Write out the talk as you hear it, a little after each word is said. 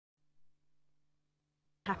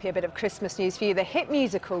Happier bit of Christmas news for you. The hit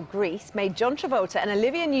musical Grease made John Travolta and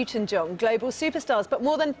Olivia Newton-John global superstars, but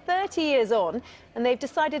more than 30 years on, and they've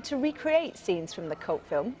decided to recreate scenes from the cult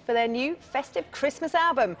film for their new festive Christmas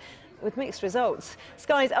album, with mixed results.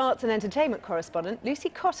 Sky's arts and entertainment correspondent Lucy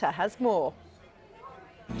Cotter has more.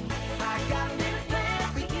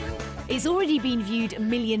 It's already been viewed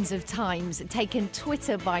millions of times, taken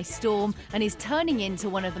Twitter by storm, and is turning into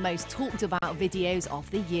one of the most talked about videos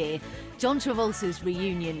of the year. John Travolta's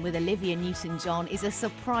reunion with Olivia Newton-John is a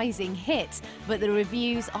surprising hit, but the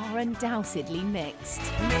reviews are undoubtedly mixed.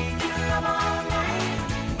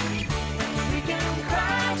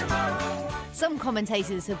 Some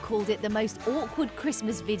commentators have called it the most awkward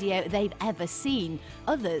Christmas video they've ever seen.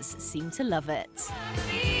 Others seem to love it.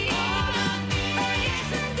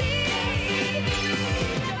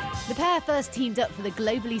 The pair first teamed up for the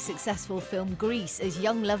globally successful film Grease as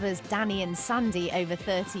young lovers Danny and Sandy over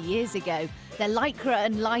 30 years ago. Their lycra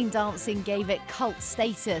and line dancing gave it cult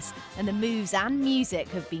status, and the moves and music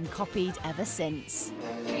have been copied ever since.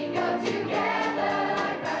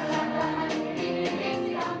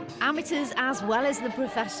 Amateurs as well as the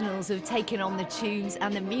professionals have taken on the tunes,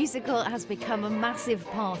 and the musical has become a massive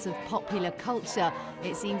part of popular culture.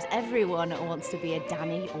 It seems everyone wants to be a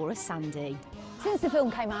Danny or a Sandy. Since the film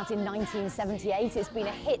came out in 1978, it's been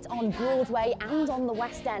a hit on Broadway and on the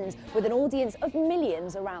West End, with an audience of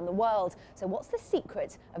millions around the world. So what's the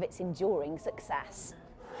secret of its enduring success?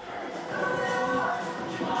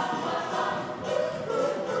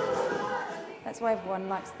 That's why everyone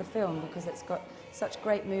likes the film, because it's got such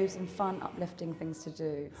great moves and fun, uplifting things to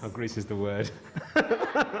do. Oh, Grease is the word.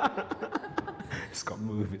 It's got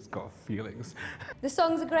move, it's got feelings. The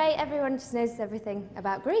songs are great, everyone just knows everything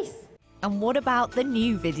about Grease. And what about the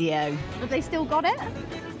new video? Have they still got it?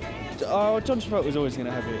 Oh, John Travolta was always going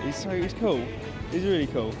to have it. He's cool. He's really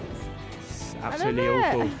cool. It's absolutely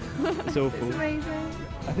awful. It's awful. It's amazing.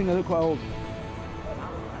 I think they look quite old.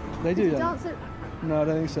 They do that? No, I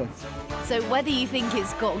don't think so. So whether you think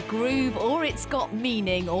it's got groove or it's got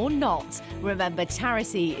meaning or not, remember,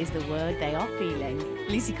 charity is the word they are feeling.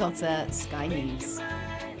 Lucy Cotter, Sky News.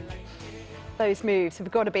 Those moves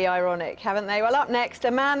have got to be ironic, haven't they? Well, up next,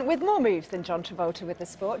 a man with more moves than John Travolta with the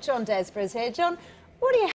sport. John Desborough is here. John, what do you